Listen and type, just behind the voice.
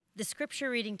The scripture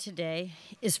reading today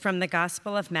is from the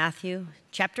Gospel of Matthew,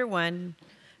 chapter 1,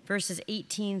 verses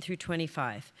 18 through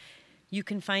 25. You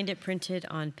can find it printed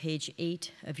on page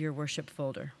 8 of your worship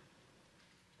folder.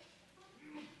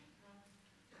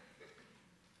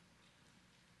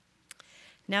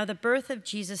 Now the birth of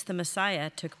Jesus the Messiah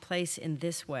took place in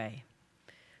this way.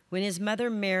 When his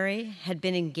mother Mary had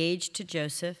been engaged to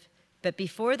Joseph, but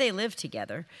before they lived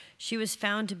together, she was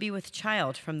found to be with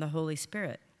child from the Holy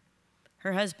Spirit.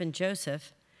 Her husband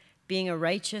Joseph, being a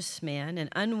righteous man and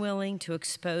unwilling to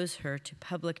expose her to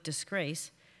public disgrace,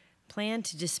 planned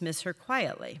to dismiss her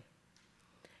quietly.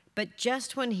 But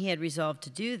just when he had resolved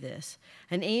to do this,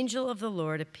 an angel of the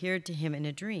Lord appeared to him in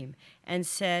a dream and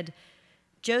said,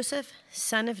 "Joseph,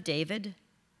 son of David,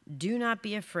 do not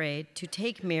be afraid to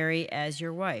take Mary as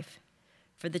your wife,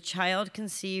 for the child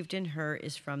conceived in her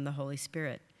is from the Holy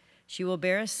Spirit. She will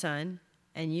bear a son,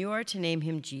 and you are to name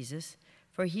him Jesus,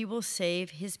 for he will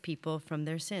save his people from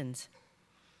their sins."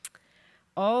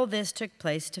 All this took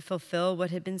place to fulfill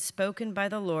what had been spoken by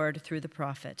the Lord through the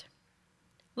prophet.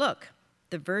 "Look,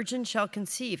 the virgin shall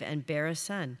conceive and bear a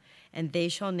son, and they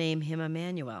shall name him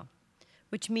Emmanuel,"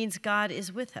 which means God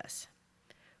is with us.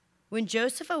 When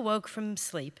Joseph awoke from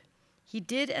sleep, he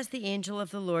did as the angel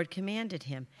of the Lord commanded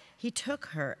him. He took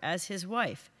her as his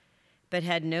wife, but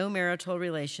had no marital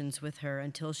relations with her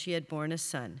until she had borne a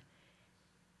son,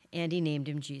 and he named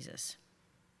him Jesus.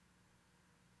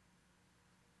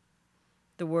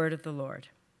 The word of the Lord.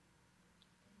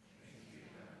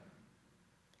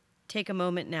 Take a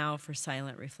moment now for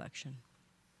silent reflection.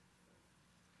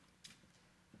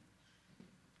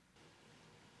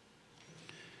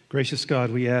 Gracious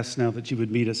God, we ask now that you would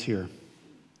meet us here.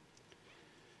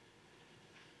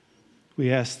 We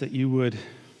ask that you would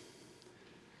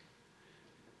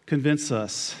convince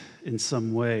us in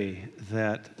some way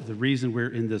that the reason we're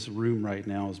in this room right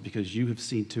now is because you have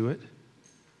seen to it,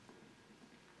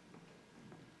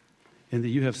 and that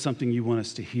you have something you want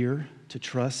us to hear, to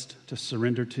trust, to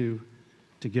surrender to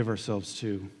give ourselves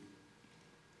to.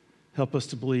 Help us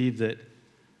to believe that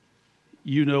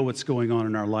you know what's going on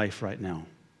in our life right now,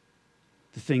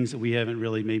 the things that we haven't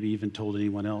really maybe even told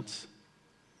anyone else.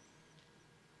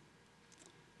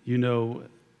 You know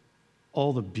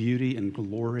all the beauty and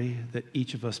glory that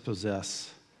each of us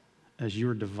possess as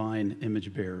your divine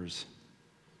image bearers.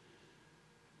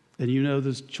 And you know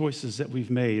those choices that we've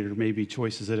made, or maybe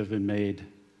choices that have been made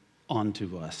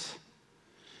onto us.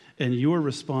 And your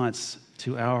response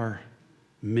to our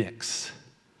mix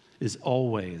is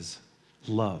always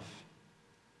love,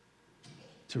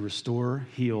 to restore,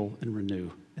 heal, and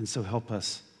renew. And so help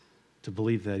us to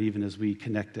believe that even as we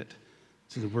connect it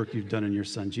to the work you've done in your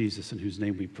Son, Jesus, in whose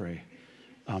name we pray.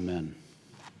 Amen.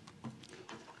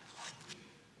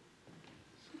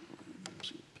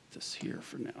 Put this here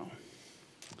for now.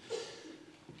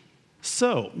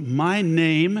 So, my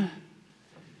name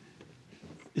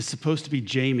is supposed to be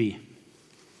Jamie.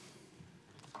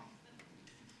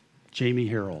 Jamie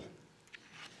Harrell.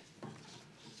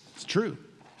 It's true.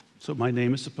 That's what my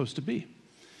name is supposed to be.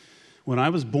 When I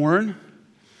was born,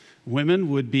 women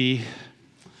would be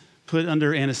put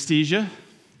under anesthesia.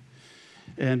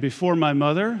 And before my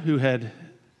mother, who had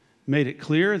made it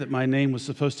clear that my name was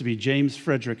supposed to be James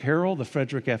Frederick Harrell, the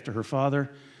Frederick after her father,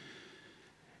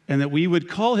 and that we would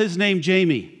call his name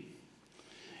Jamie.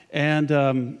 And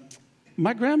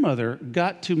my grandmother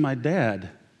got to my dad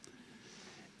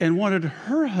and wanted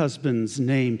her husband's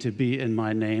name to be in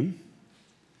my name.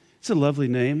 It's a lovely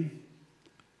name,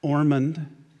 Ormond.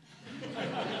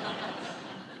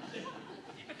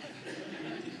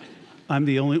 I'm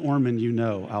the only Ormond you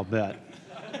know, I'll bet.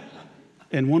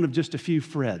 And one of just a few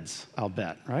Freds, I'll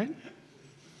bet, right?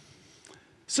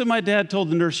 So my dad told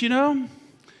the nurse,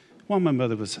 while my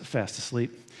mother was fast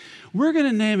asleep, we're going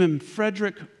to name him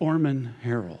Frederick Ormond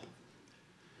Harrell.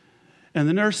 And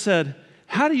the nurse said,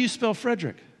 "How do you spell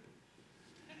Frederick?"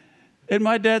 And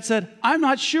my dad said, "I'm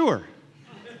not sure.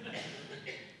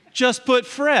 Just put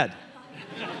Fred."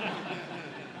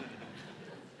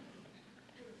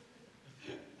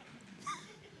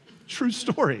 True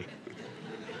story.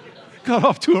 Got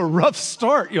off to a rough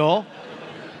start, y'all.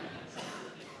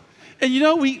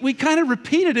 And we kind of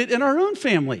repeated it in our own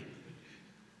family.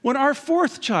 When our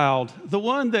fourth child, the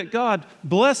one that God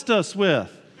blessed us with,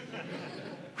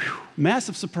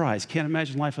 massive surprise, can't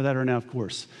imagine life without her now, of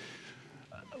course,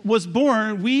 was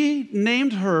born, we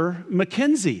named her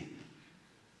Mackenzie.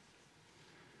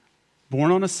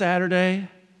 Born on a Saturday,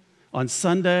 on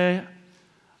Sunday,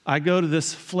 I go to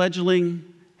this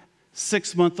fledgling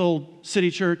 6-month-old city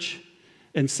church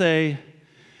and say,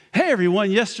 "Hey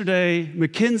everyone, yesterday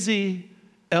Mackenzie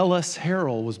Ellis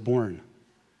Harrell was born."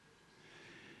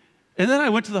 And then I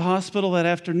went to the hospital that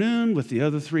afternoon with the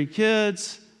other 3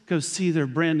 kids, go see their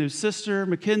brand new sister,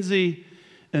 Mackenzie.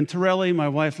 And Torelli, my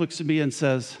wife, looks at me and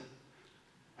says,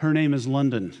 her name is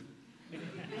London.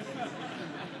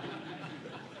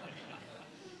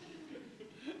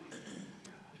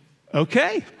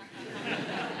 Okay.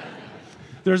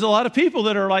 There's a lot of people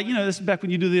that are like, this is back when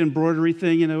you do the embroidery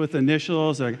thing, with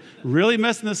initials. They're really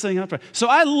messing this thing up. So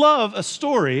I love a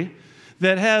story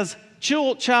that has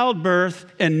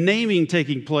childbirth and naming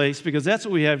taking place, because that's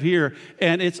what we have here.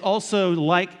 And it's also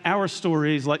like our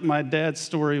stories, like my dad's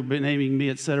story, naming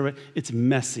me, etc. It's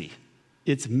messy.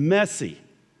 It's messy.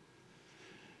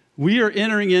 We are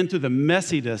entering into the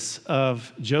messiness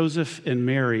of Joseph and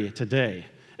Mary today.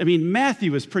 I mean,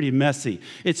 Matthew is pretty messy.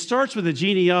 It starts with a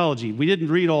genealogy. We didn't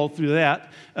read all through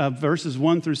that, verses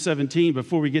 1 through 17,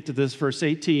 before we get to this verse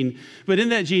 18. But in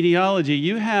that genealogy,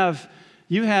 you have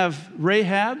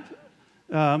Rahab,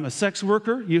 a sex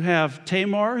worker. You have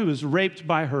Tamar, who was raped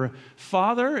by her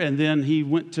father, and then he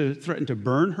went to threaten to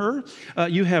burn her.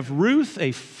 You have Ruth,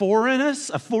 a foreign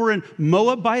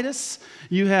Moabitess.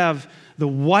 You have the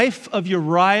wife of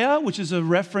Uriah, which is a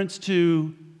reference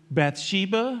to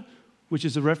Bathsheba, which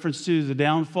is a reference to the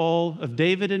downfall of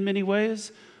David in many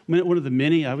ways. One of the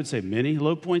many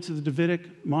low points of the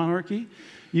Davidic monarchy.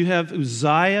 You have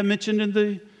Uzziah mentioned in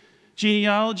the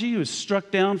genealogy, who was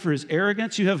struck down for his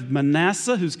arrogance. You have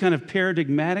Manasseh, who's kind of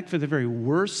paradigmatic for the very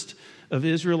worst of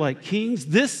Israelite kings.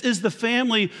 This is the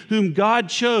family whom God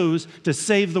chose to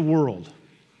save the world.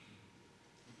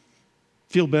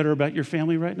 Feel better about your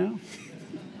family right now?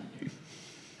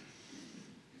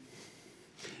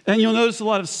 And you'll notice a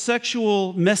lot of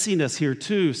sexual messiness here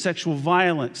too, sexual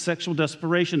violence, sexual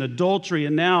desperation, adultery,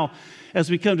 and now, as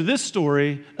we come to this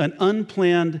story, an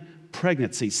unplanned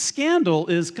pregnancy. Scandal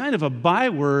is kind of a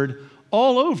byword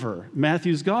all over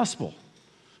Matthew's gospel.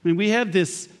 I mean, we have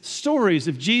these stories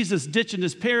of Jesus ditching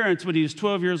his parents when he was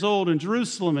 12 years old in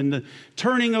Jerusalem, and the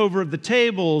turning over of the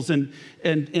tables, and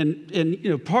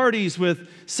parties with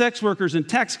sex workers and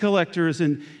tax collectors,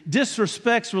 and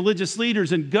disrespects religious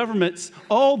leaders and governments,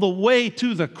 all the way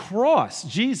to the cross.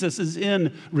 Jesus is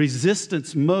in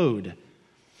resistance mode.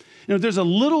 There's a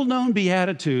little-known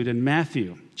beatitude in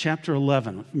Matthew chapter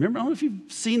 11. Remember, I don't know if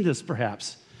you've seen this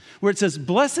perhaps, where it says,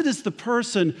 "Blessed is the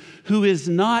person who is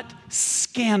not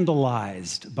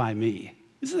scandalized by me."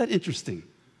 Isn't that interesting?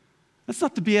 That's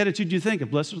not the beatitude you think of.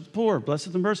 Blessed are the poor, blessed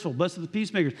are the merciful, blessed are the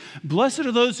peacemakers. Blessed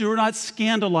are those who are not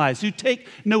scandalized, who take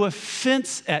no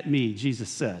offense at me, Jesus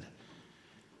said.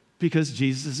 Because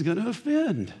Jesus is going to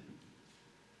offend.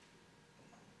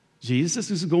 Jesus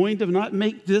is going to not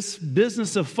make this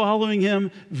business of following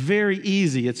him very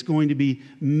easy. It's going to be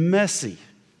messy.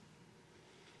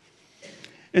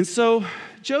 And so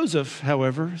Joseph,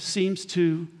 however, seems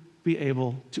to be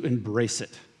able to embrace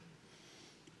it.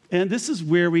 And this is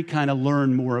where we kind of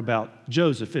learn more about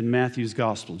Joseph in Matthew's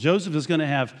gospel. Joseph is going to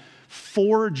have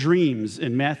 4 dreams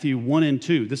in Matthew 1 and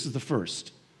 2. This is the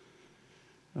first.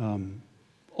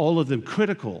 All of them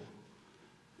critical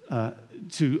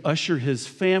to usher his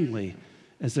family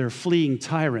as they're fleeing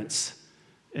tyrants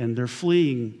and they're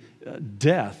fleeing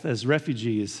death as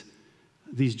refugees.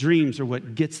 These dreams are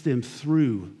what gets them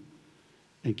through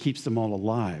and keeps them all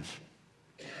alive.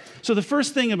 So the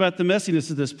first thing about the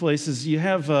messiness of this place is you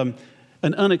have an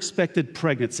unexpected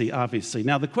pregnancy, obviously.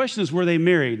 Now, the question is, were they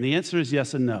married? And the answer is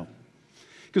yes and no.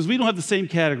 Because we don't have the same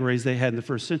categories they had in the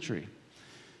first century.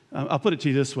 I'll put it to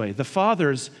you this way. The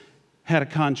fathers had a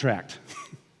contract.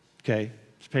 Okay?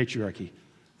 It's patriarchy.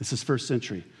 This is first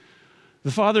century.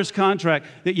 The father's contract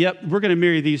that, yep, we're going to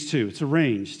marry these two. It's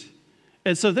arranged.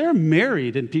 And so they're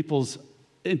married in people's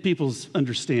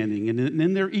understanding and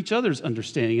in their each other's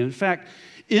understanding. And in fact,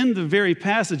 in the very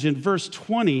passage in verse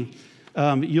 20,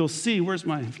 you'll see,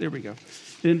 there we go.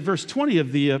 In verse 20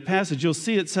 of the passage, you'll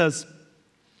see it says,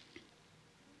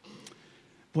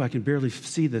 boy, I can barely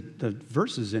see the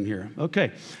verses in here.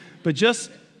 Okay, but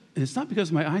it's not because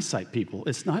of my eyesight, people.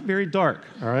 It's not very dark,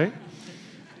 all right?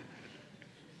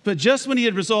 But just when he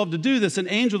had resolved to do this, an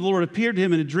angel of the Lord appeared to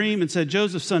him in a dream and said,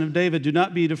 "Joseph, son of David, do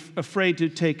not be afraid to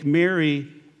take Mary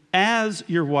as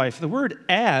your wife." The word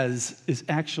 "as" is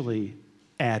actually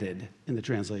added in the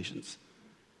translations.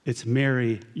 It's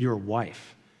Mary, your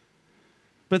wife.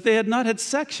 But they had not had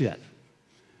sex yet.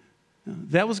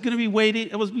 That was going to be waiting.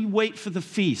 It was we wait for the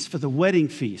feast, for the wedding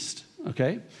feast.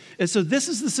 Okay? And so this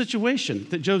is the situation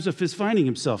that Joseph is finding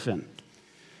himself in.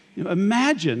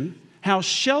 Imagine how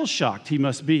shell-shocked he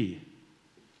must be.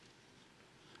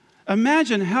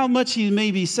 Imagine how much he may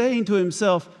be saying to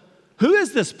himself, who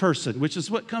is this person? Which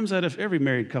is what comes out of every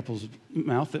married couple's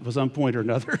mouth that was on point or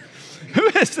another. Who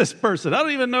is this person? I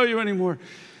don't even know you anymore.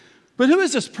 But who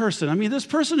is this person? I mean, this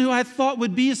person who I thought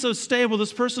would be so stable,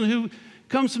 this person who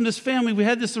comes from this family, we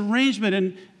had this arrangement,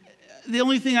 and the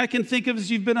only thing I can think of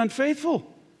is you've been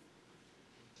unfaithful.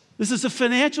 This is a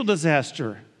financial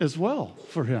disaster as well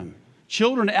for him.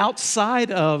 Children outside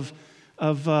of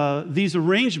these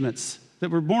arrangements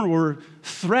that were born were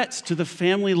threats to the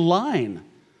family line.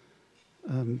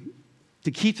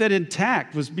 To keep that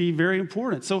intact was be very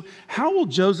important. So how will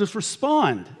Joseph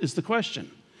respond is the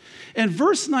question. And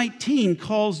verse 19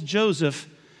 calls Joseph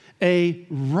a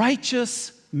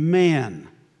righteous man,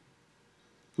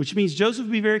 which means Joseph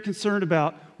will be very concerned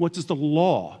about what does the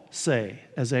law say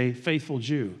as a faithful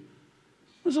Jew.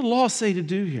 What does the law say to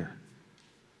do here?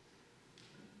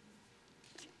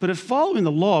 But if following the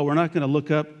law, we're not going to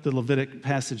look up the Levitic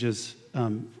passages,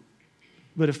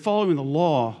 but if following the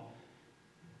law,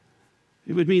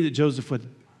 it would mean that Joseph would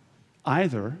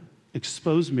either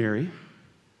expose Mary,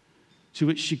 to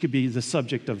which she could be the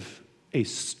subject of a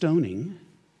stoning,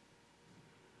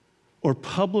 or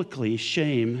publicly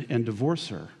shame and divorce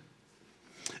her.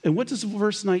 And what does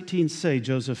verse 19 say,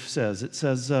 Joseph says? It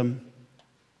says,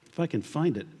 if I can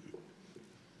find it,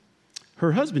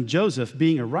 her husband Joseph,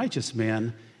 being a righteous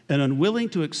man and unwilling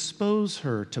to expose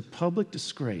her to public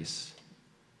disgrace,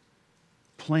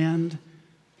 planned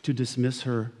to dismiss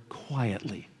her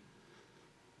quietly.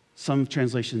 Some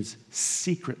translations,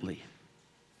 secretly.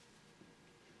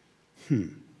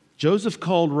 Joseph,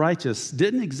 called righteous,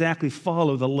 didn't exactly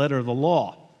follow the letter of the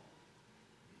law.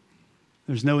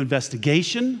 There's no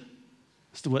investigation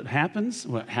as to what happens,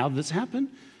 how this happened.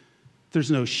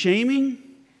 There's no shaming.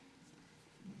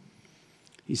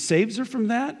 He saves her from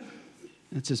that.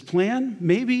 That's his plan.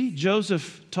 Maybe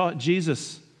Joseph taught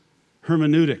Jesus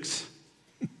hermeneutics.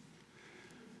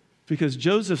 Because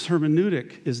Joseph's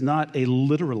hermeneutic is not a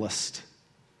literalist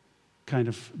kind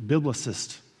of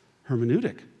biblicist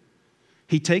hermeneutic.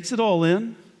 He takes it all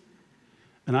in,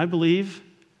 and I believe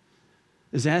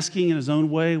is asking in his own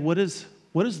way, what is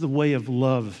the way of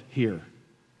love here?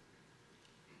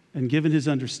 And given his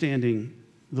understanding,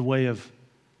 the way of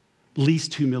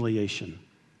least humiliation.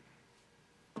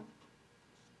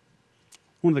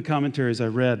 One of the commentaries I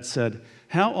read said,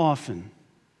 how often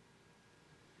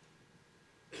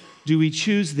do we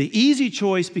choose the easy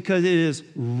choice because it is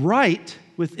right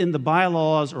within the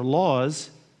bylaws or laws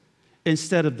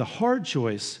instead of the hard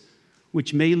choice,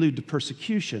 which may lead to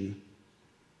persecution,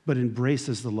 but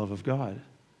embraces the love of God?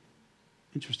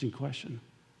 Interesting question.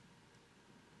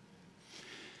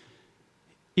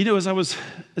 You know, as I was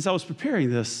preparing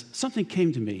this, something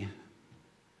came to me.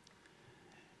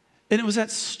 And it was that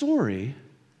story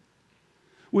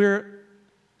where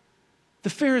the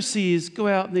Pharisees go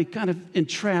out and they kind of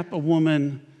entrap a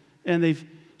woman, and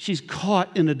she's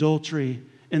caught in adultery,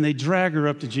 and they drag her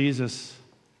up to Jesus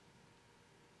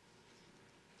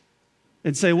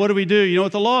and say, what do we do? You know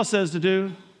what the law says to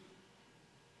do?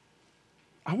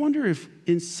 I wonder if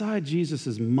inside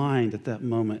Jesus' mind at that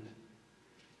moment,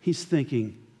 he's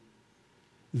thinking,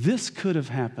 this could have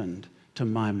happened to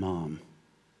my mom.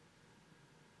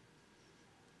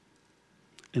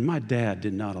 And my dad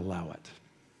did not allow it.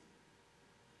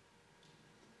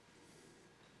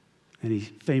 And he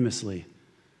famously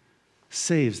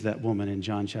saves that woman in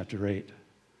John chapter 8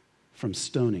 from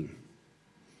stoning.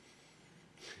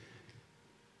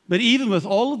 But even with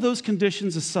all of those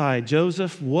conditions aside,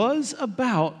 Joseph was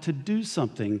about to do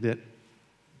something that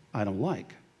I don't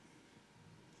like.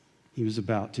 He was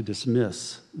about to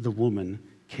dismiss the woman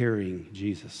carrying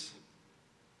Jesus.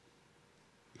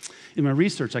 In my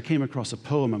research, I came across a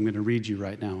poem I'm going to read you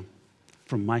right now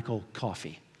from Michael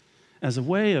Coffey as a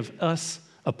way of us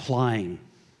applying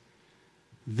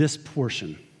this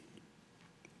portion.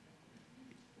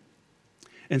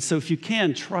 And so if you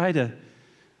can, try to,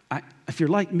 if you're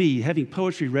like me, having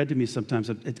poetry read to me sometimes,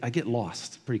 I get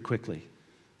lost pretty quickly.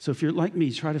 So if you're like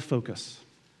me, try to focus.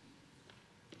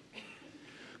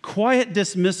 Quiet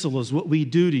dismissal is what we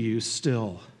do to you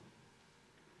still.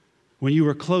 When you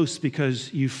are close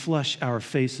because you flush our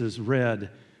faces red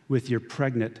with your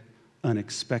pregnant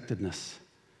unexpectedness,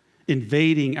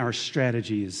 invading our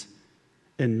strategies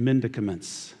and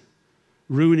mendicaments,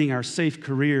 ruining our safe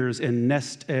careers and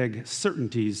nest egg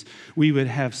certainties, we would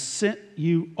have sent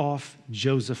you off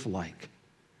Joseph-like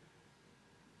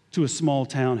to a small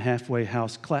town halfway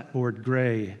house, clapboard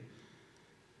gray,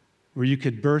 where you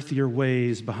could birth your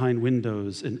ways behind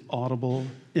windows in audible,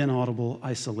 inaudible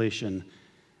isolation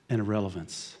and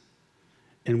irrelevance.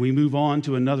 And we move on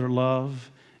to another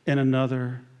love and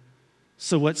another.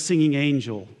 So what singing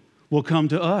angel will come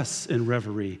to us in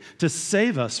reverie to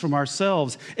save us from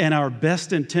ourselves and our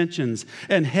best intentions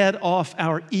and head off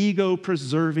our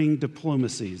ego-preserving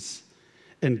diplomacies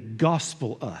and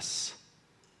gospel us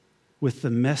with the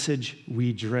message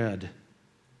we dread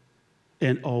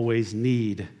and always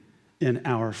need in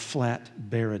our flat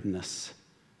barrenness.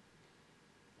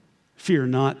 Fear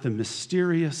not the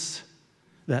mysterious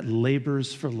that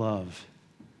labors for love.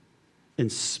 In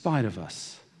spite of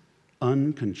us,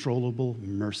 uncontrollable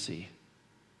mercy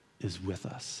is with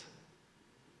us.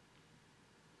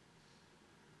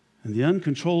 And the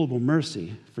uncontrollable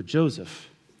mercy for Joseph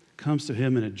comes to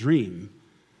him in a dream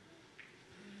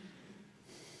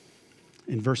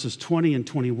in verses 20 and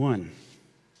 21,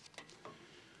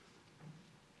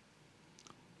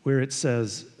 where it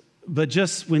says, "But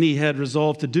just when he had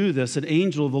resolved to do this, an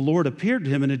angel of the Lord appeared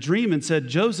to him in a dream and said,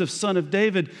 'Joseph, son of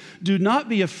David, do not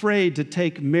be afraid to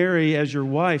take Mary as your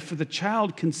wife, for the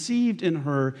child conceived in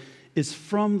her is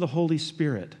from the Holy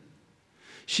Spirit.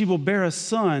 She will bear a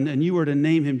son, and you are to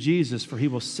name him Jesus, for he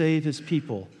will save his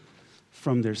people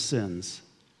from their sins.'"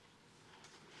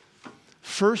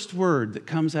 First word that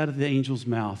comes out of the angel's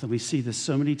mouth, and we see this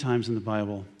so many times in the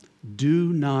Bible,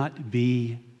 do not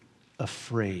be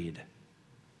afraid.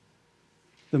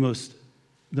 The most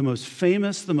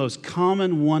famous, the most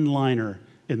common one-liner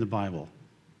in the Bible,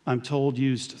 I'm told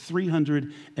used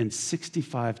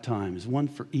 365 times, one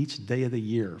for each day of the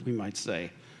year, we might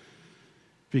say.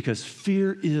 Because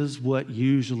fear is what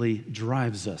usually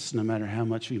drives us, no matter how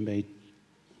much we may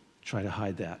try to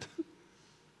hide that.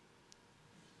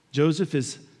 Joseph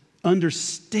is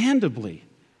understandably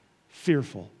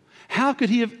fearful. How could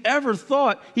he have ever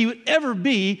thought he would ever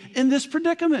be in this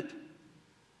predicament?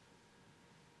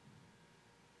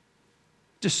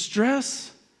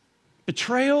 Distress,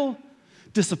 betrayal,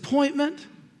 disappointment,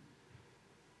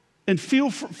 and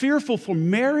fearful for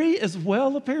Mary as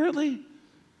well, apparently.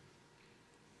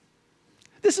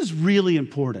 This is really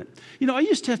important. You know, I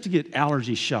used to have to get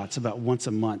allergy shots about once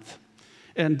a month.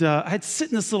 And I'd sit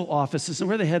in this little office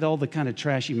where they had all the kind of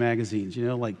trashy magazines, you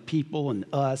know, like People and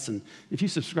Us. And if you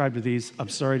subscribe to these, I'm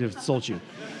sorry to insult you.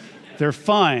 They're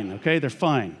fine, okay? They're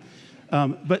fine.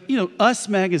 But, you know, Us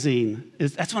magazine,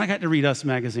 that's when I got to read Us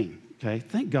magazine, okay?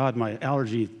 Thank God my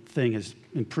allergy thing has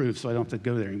improved so I don't have to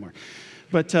go there anymore.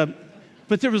 But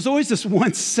there was always this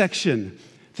one section,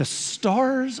 the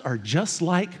stars are just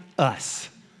like us.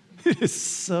 It is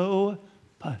so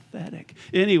pathetic.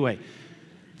 Anyway,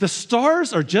 the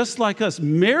stars are just like us.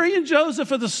 Mary and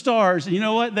Joseph are the stars, and you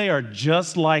know what? They are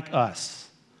just like us.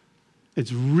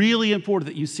 It's really important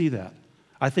that you see that.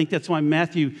 I think that's why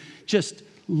Matthew just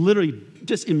literally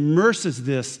just immerses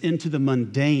this into the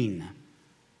mundane,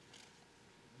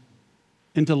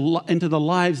 into the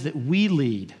lives that we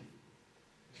lead.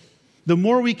 The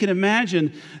more we can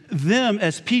imagine them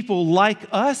as people like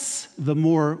us, the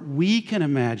more we can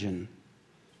imagine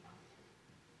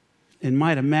and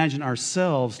might imagine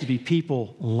ourselves to be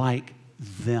people like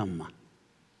them.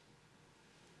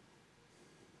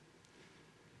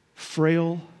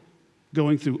 Frail,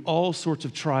 going through all sorts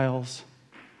of trials,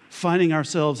 finding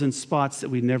ourselves in spots that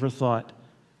we never thought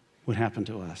would happen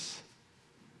to us.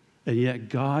 And yet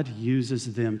God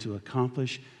uses them to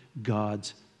accomplish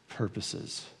God's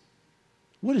purposes.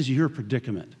 What is your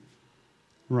predicament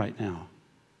right now?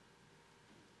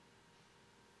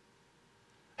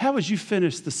 How would you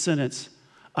finish the sentence,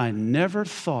 I never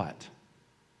thought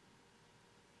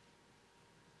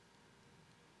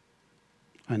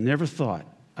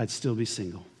I'd still be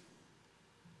single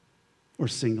or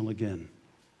single again.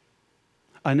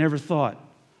 I never thought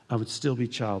I would still be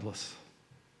childless.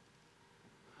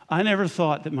 I never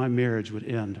thought that my marriage would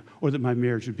end or that my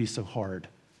marriage would be so hard.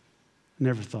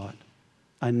 Never thought.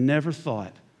 I never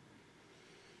thought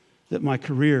that my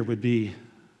career would be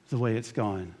the way it's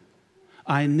gone.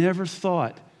 I never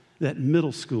thought that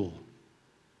middle school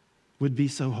would be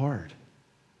so hard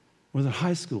or that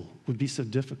high school would be so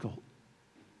difficult.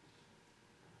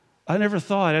 I never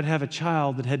thought I'd have a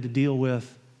child that had to deal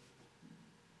with.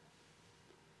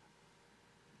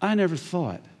 I never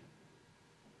thought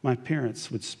my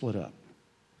parents would split up.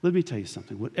 Let me tell you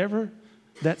something. Whatever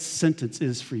that sentence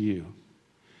is for you,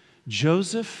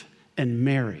 Joseph and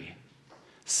Mary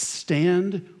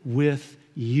stand with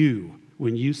you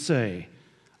when you say,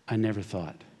 I never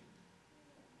thought.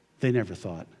 They never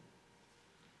thought.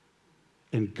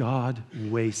 And God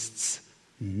wastes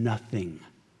nothing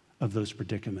of those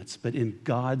predicaments, but in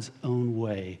God's own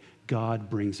way, God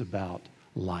brings about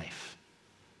life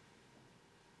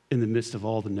in the midst of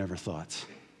all the never thoughts.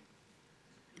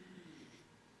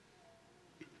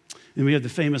 And we have the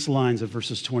famous lines of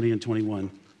verses 20 and 21,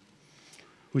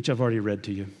 which I've already read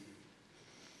to you.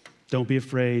 Don't be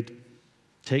afraid.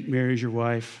 Take Mary as your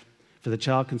wife, for the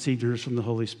child conceived in her is from the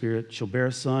Holy Spirit. She'll bear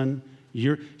a son.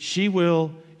 You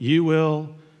will,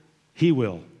 He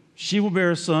will. She will bear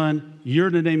a son. You're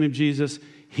in the name of Jesus.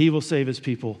 He will save his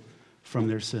people from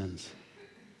their sins.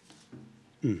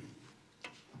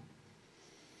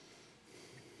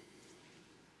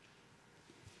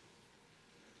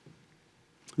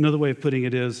 Another way of putting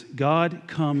it is, God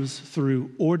comes through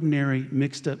ordinary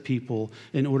mixed up people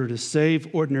in order to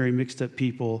save ordinary mixed up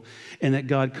people, and that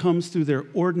God comes through their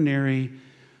ordinary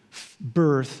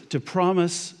birth to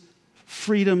promise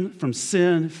freedom from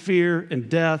sin, fear, and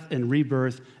death, and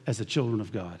rebirth as the children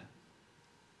of God.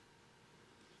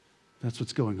 That's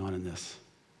what's going on in this.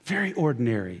 Very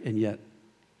ordinary and yet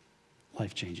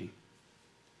life-changing.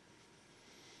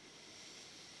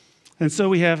 And so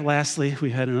we had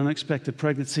an unexpected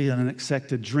pregnancy, an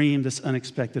unexpected dream, this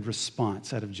unexpected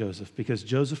response out of Joseph, because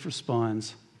Joseph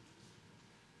responds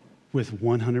with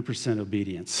 100%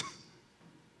 obedience.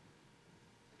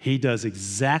 He does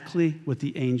exactly what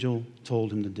the angel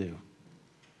told him to do.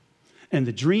 And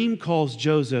the dream calls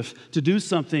Joseph to do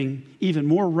something even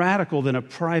more radical than a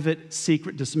private,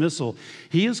 secret dismissal.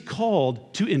 He is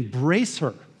called to embrace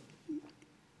her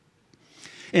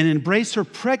and embrace her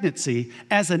pregnancy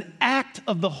as an act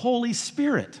of the Holy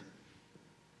Spirit,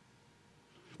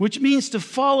 which means to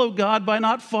follow God by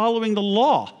not following the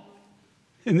law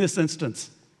in this instance.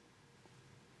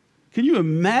 Can you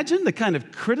imagine the kind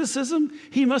of criticism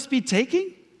he must be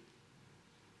taking?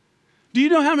 Do you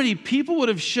know how many people would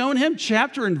have shown him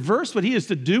chapter and verse what he is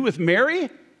to do with Mary?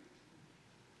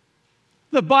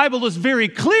 The Bible is very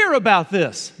clear about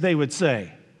this, they would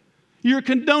say. You're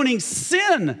condoning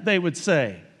sin, they would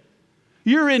say.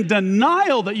 You're in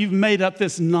denial that you've made up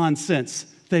this nonsense,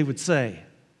 they would say.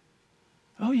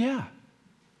 Oh, yeah.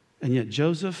 And yet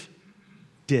Joseph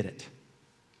did it.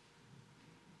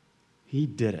 He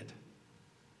did it.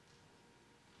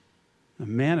 A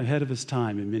man ahead of his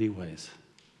time in many ways.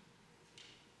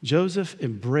 Joseph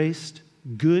embraced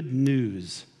good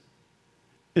news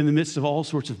in the midst of all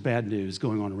sorts of bad news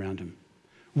going on around him,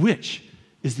 which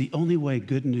is the only way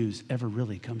good news ever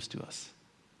really comes to us.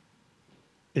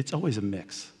 It's always a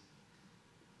mix.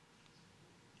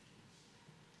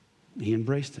 He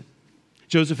embraced it.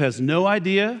 Joseph has no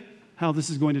idea how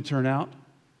this is going to turn out.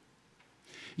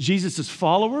 Jesus'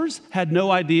 followers had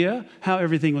no idea how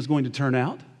everything was going to turn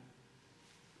out.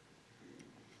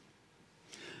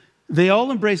 They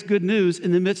all embrace good news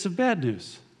in the midst of bad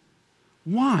news.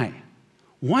 Why?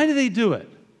 Why do they do it?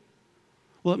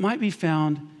 Well, it might be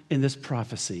found in this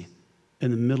prophecy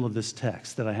in the middle of this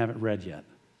text that I haven't read yet.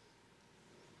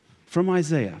 From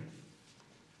Isaiah.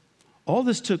 All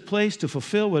this took place to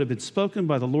fulfill what had been spoken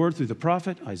by the Lord through the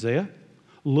prophet Isaiah.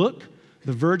 Look,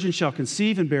 the virgin shall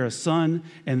conceive and bear a son,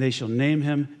 and they shall name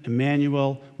him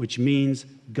Emmanuel, which means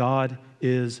God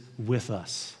is with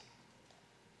us.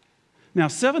 Now,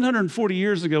 740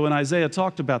 years ago when Isaiah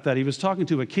talked about that, he was talking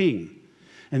to a king.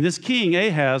 And this king,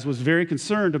 Ahaz, was very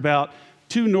concerned about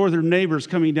two northern neighbors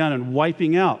coming down and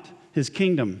wiping out his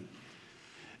kingdom.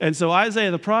 And so Isaiah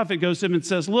the prophet goes to him and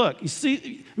says, look, you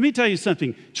see, let me tell you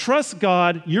something. Trust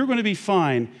God, you're going to be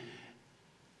fine.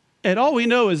 And all we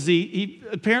know is he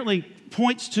apparently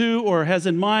points to or has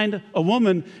in mind a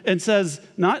woman and says,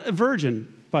 not a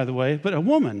virgin, by the way, but a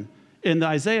woman in the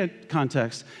Isaiah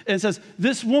context. And it says,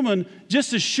 this woman,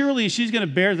 just as surely as she's going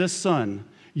to bear this son,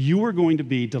 you are going to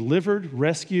be delivered,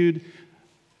 rescued.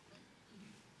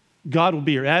 God will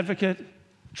be your advocate.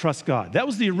 Trust God. That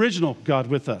was the original God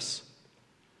with us.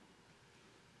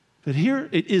 But here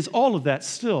it is all of that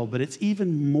still, but it's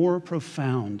even more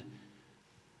profound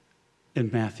in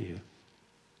Matthew.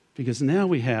 Because now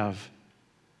we have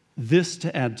this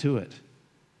to add to it.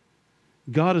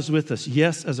 God is with us,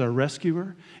 yes, as our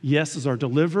rescuer, yes, as our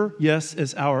deliverer, yes,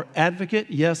 as our advocate,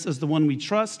 yes, as the one we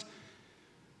trust.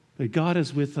 But God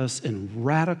is with us in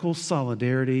radical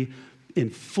solidarity,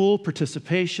 in full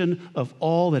participation of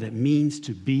all that it means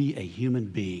to be a human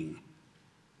being.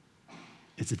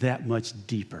 It's that much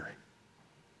deeper.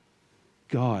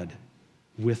 God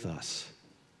with us.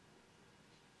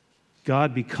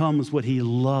 God becomes what he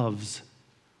loves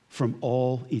from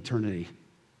all eternity.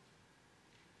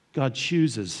 God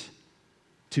chooses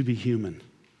to be human.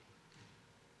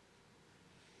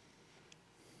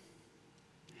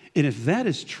 And if that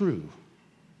is true,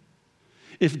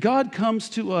 if God comes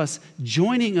to us,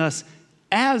 joining us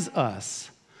as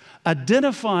us,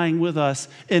 identifying with us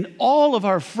in all of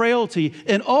our frailty,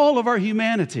 in all of our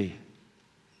humanity,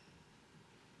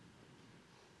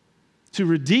 to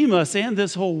redeem us and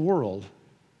this whole world,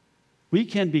 we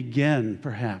can begin,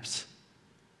 perhaps,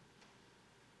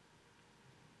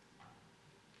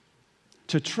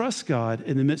 to trust God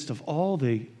in the midst of all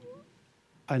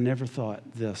I never thought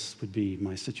this would be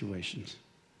my situations.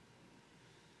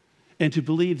 and to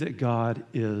believe that God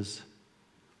is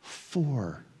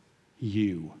for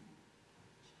you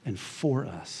and for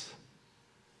us.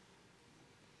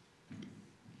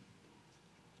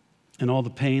 And all the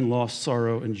pain, loss,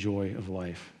 sorrow, and joy of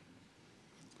life.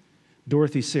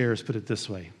 Dorothy Sayers put it this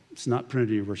way. It's not printed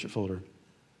in your worship folder.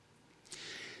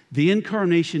 The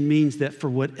incarnation means that for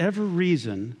whatever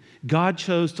reason, God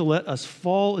chose to let us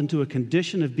fall into a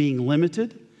condition of being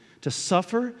limited, to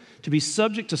suffer, to be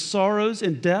subject to sorrows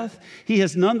and death. He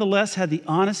has nonetheless had the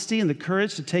honesty and the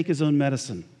courage to take his own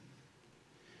medicine.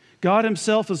 God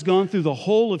himself has gone through the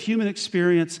whole of human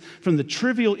experience, from the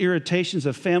trivial irritations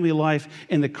of family life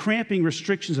and the cramping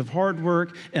restrictions of hard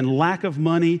work and lack of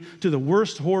money to the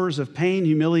worst horrors of pain,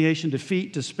 humiliation,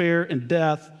 defeat, despair, and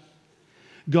death.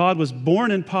 God was born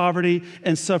in poverty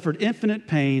and suffered infinite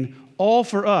pain, all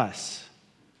for us,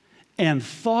 and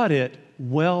thought it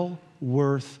well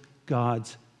worth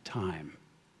God's time.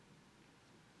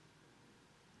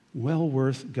 Well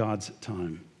worth God's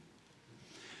time.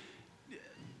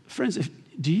 Friends,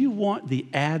 do you want the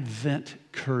Advent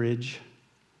courage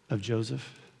of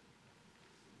Joseph?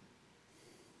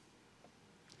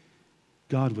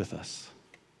 God with us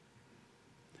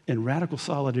in radical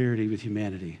solidarity with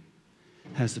humanity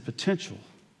has the potential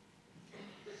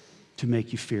to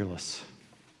make you fearless.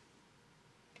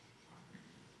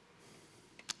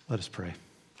 Let us pray.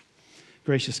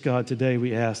 Gracious God, today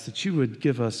we ask that you would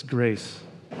give us grace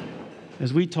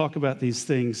as we talk about these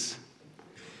things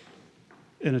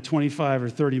in a 25 or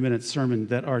 30-minute sermon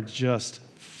that are just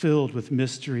filled with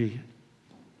mystery.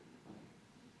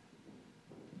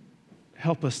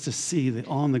 Help us to see the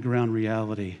on-the-ground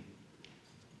reality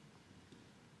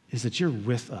is that you're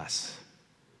with us.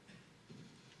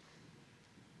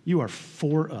 You are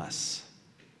for us.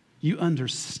 You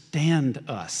understand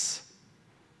us.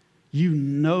 You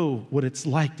know what it's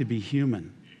like to be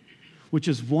human, which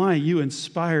is why you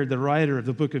inspired the writer of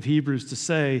the book of Hebrews to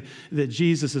say that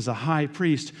Jesus is a high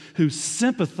priest who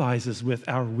sympathizes with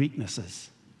our weaknesses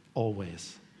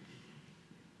always.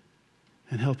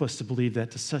 And help us to believe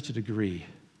that to such a degree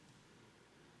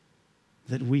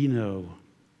that we know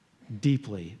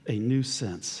deeply a new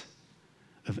sense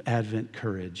of Advent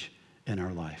courage in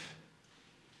our life.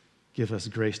 Give us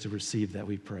grace to receive that,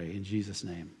 we pray. In Jesus'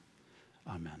 name,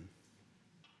 amen.